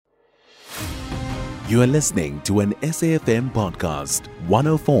You are listening to an SAFM podcast,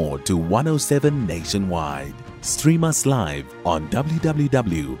 104 to 107 nationwide. Stream us live on www.safm.co.za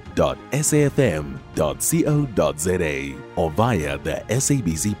or via the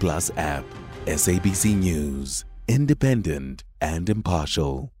SABC Plus app. SABC News, independent and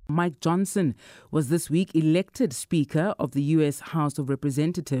impartial. Mike Johnson was this week elected Speaker of the U.S. House of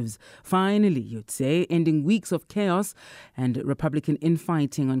Representatives. Finally, you'd say, ending weeks of chaos and Republican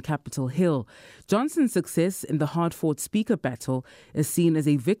infighting on Capitol Hill. Johnson's success in the hard-fought Speaker battle is seen as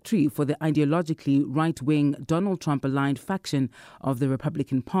a victory for the ideologically right-wing Donald Trump-aligned faction of the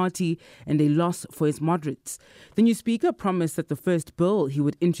Republican Party and a loss for its moderates. The new Speaker promised that the first bill he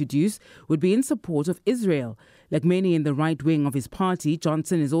would introduce would be in support of Israel. Like many in the right wing of his party,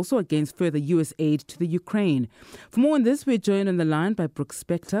 Johnson is also against further U.S. aid to the Ukraine. For more on this, we're joined on the line by Brooke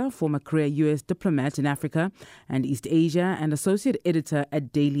Spector, former career U.S. diplomat in Africa and East Asia and associate editor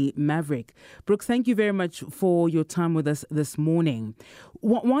at Daily Maverick. Brooke, thank you very much for your time with us this morning.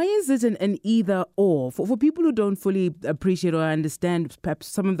 Why is it an either or? For people who don't fully appreciate or understand perhaps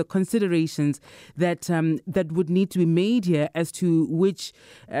some of the considerations that would need to be made here as to which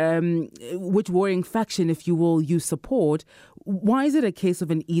warring faction, if you will, you support, why is it a case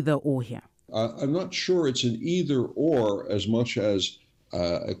of an either or here? I'm not sure it's an either or as much as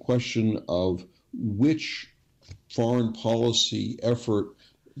a question of which foreign policy effort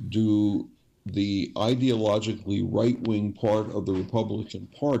do the ideologically right-wing part of the Republican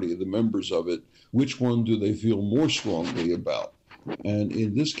Party, the members of it, which one do they feel more strongly about? And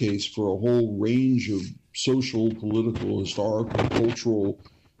in this case, for a whole range of social, political, historical, cultural,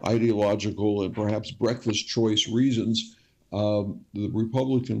 ideological, and perhaps breakfast choice reasons, the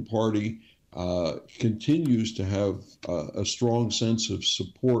Republican Party continues to have a strong sense of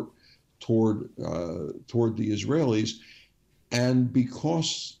support toward the Israelis. And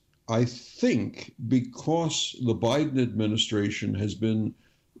because the Biden administration has been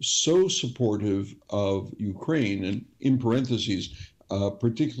so supportive of Ukraine, and in parentheses,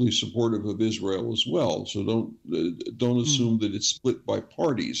 particularly supportive of Israel as well. So don't assume that it's split by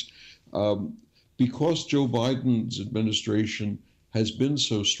parties. Because Joe Biden's administration has been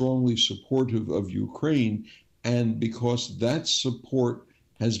so strongly supportive of Ukraine, and because that support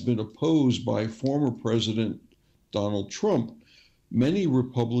has been opposed by former President Donald Trump, many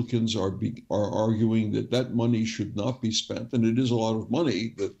Republicans are arguing that money should not be spent, and it is a lot of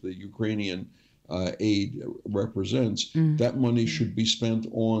money that the Ukrainian aid represents. That money should be spent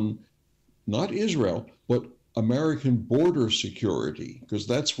on not Israel, but American border security, because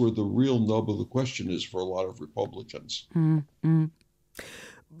that's where the real nub of the question is for a lot of Republicans.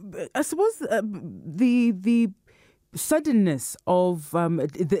 I suppose the suddenness of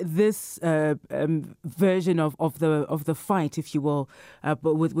this version of the fight, if you will,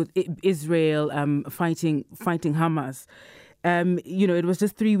 with Israel fighting Hamas. It was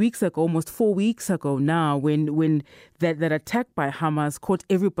just 3 weeks ago, almost 4 weeks ago now, when that attack by Hamas caught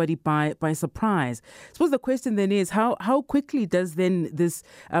everybody by surprise. I suppose the question then is how quickly does then this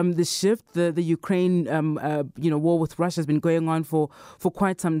shift, the Ukraine war with Russia has been going on for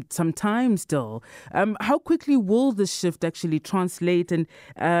quite some time still. How quickly will this shift actually translate, and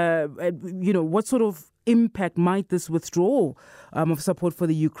what sort of impact might this withdrawal of support for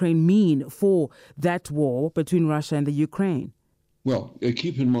the Ukraine mean for that war between Russia and the Ukraine? Well,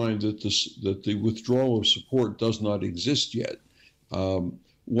 keep in mind that the withdrawal of support does not exist yet. The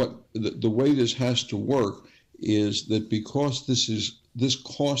way this has to work is that because this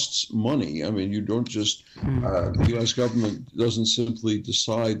costs money. I mean, you don't just the U.S. government doesn't simply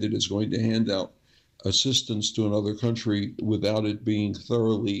decide that it's going to hand out assistance to another country without it being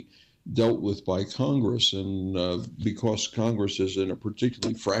thoroughly dealt with by Congress, and because Congress is in a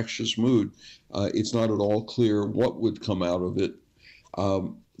particularly fractious mood, it's not at all clear what would come out of it.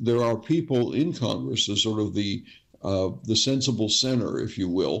 There are people in Congress, as sort of the sensible center, if you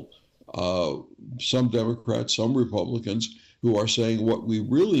will, some Democrats, some Republicans, who are saying what we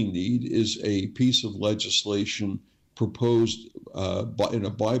really need is a piece of legislation proposed in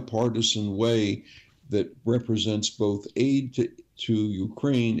a bipartisan way that represents both aid to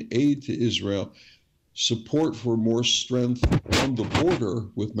Ukraine, aid to Israel, support for more strength on the border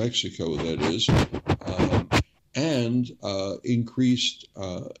with Mexico, that is, and increased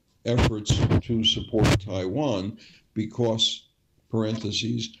efforts to support Taiwan because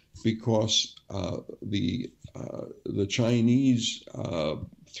the Chinese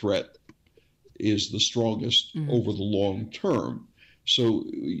threat is the strongest over the long term. So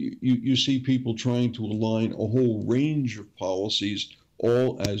you see people trying to align a whole range of policies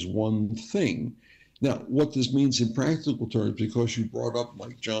all as one thing. Now, what this means in practical terms, because you brought up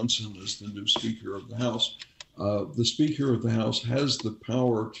Mike Johnson as the new Speaker of the House, the Speaker of the House has the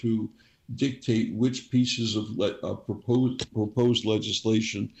power to dictate which pieces of proposed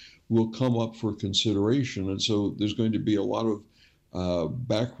legislation will come up for consideration. And so there's going to be a lot of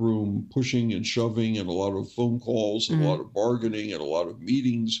backroom pushing and shoving and a lot of phone calls, and a lot of bargaining and a lot of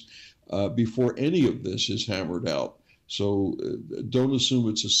meetings before any of this is hammered out. So don't assume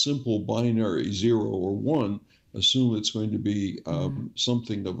it's a simple binary 0 or 1. Assume it's going to be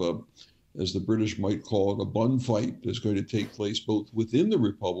something of a, as the British might call it, a bun fight that's going to take place both within the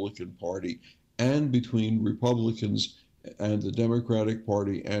Republican Party and between Republicans and the Democratic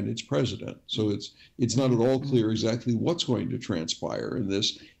Party and its president. So it's not at all clear exactly what's going to transpire in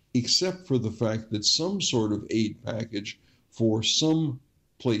this, except for the fact that some sort of aid package for some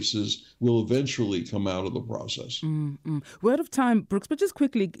places will eventually come out of the process. We're out of time, Brooks, but just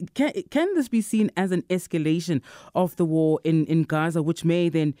quickly, can this be seen as an escalation of the war in Gaza, which may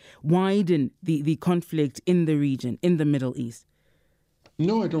then widen the conflict in the region, in the Middle East?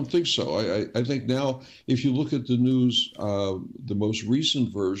 No, I don't think so. I think now, if you look at the news, the most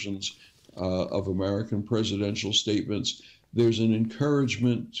recent versions of American presidential statements, there's an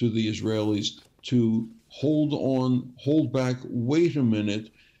encouragement to the Israelis to hold back, wait a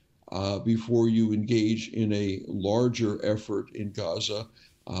minute before you engage in a larger effort in Gaza,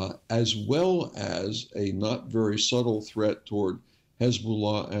 as well as a not very subtle threat toward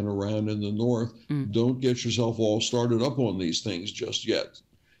Hezbollah and Iran in the north. Don't get yourself all started up on these things just yet.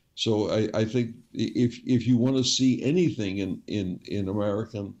 So I think if you want to see anything in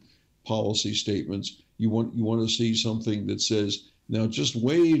American policy statements, you want to see something that says, now just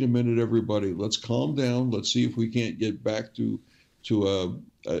wait a minute, everybody. Let's calm down. Let's see if we can't get back to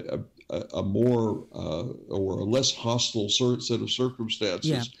a more or a less hostile set of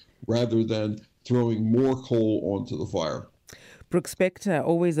circumstances, rather than throwing more coal onto the fire. Brooke Spector,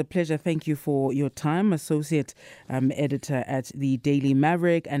 always a pleasure. Thank you for your time. Associate editor at the Daily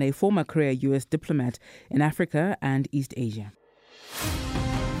Maverick and a former career U.S. diplomat in Africa and East Asia.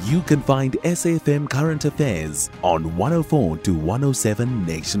 You can find SAFM Current Affairs on 104 to 107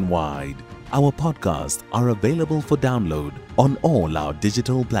 nationwide. Our podcasts are available for download on all our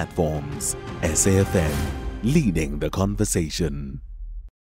digital platforms. SAFM, leading the conversation.